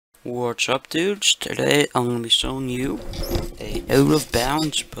What's up, dudes? Today I'm going to be showing you a out of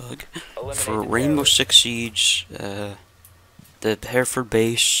bounds bug for Rainbow Six Siege, the Hereford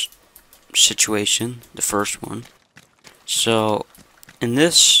base situation, the first one. So, in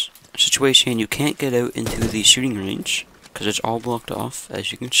this situation, you can't get out into the shooting range because it's all blocked off,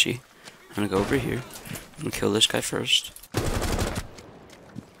 as you can see. I'm going to go over here and kill this guy first.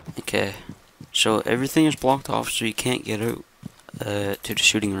 Okay, so everything is blocked off, so you can't get out to the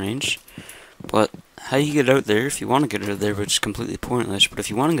shooting range. But how you get out there, if you want to get out there, which is completely pointless, but if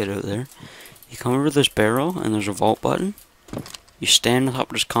you want to get out there, you come over this barrel and there's a vault button. You stand on top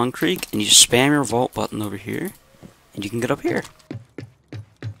of this concrete and you spam your vault button over here and you can get up here.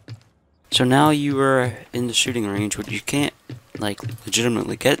 So now you are in the shooting range, which you can't like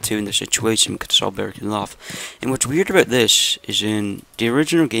legitimately get to in the situation because it's all barricaded off. And what's weird about this is in the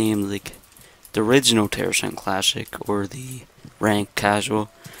original game, like the original Terrasant Classic or the Rank Casual,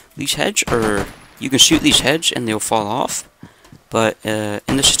 these heads are, you can shoot these heads and they'll fall off, but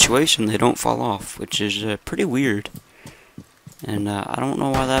in this situation they don't fall off, which is pretty weird. And I don't know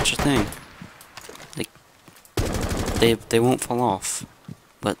why that's a thing. Like they won't fall off,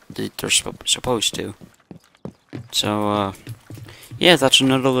 but they're supposed to. So yeah, that's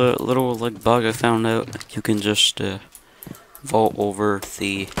another little like bug I found out. You can just vault over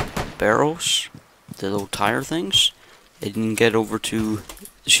the barrels, the little tire things, and you can get over to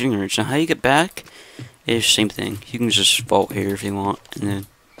the shooting range. Now how you get back is same thing. You can just vault here if you want, and then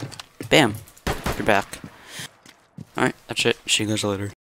bam, you're back. Alright, that's it. See you guys later.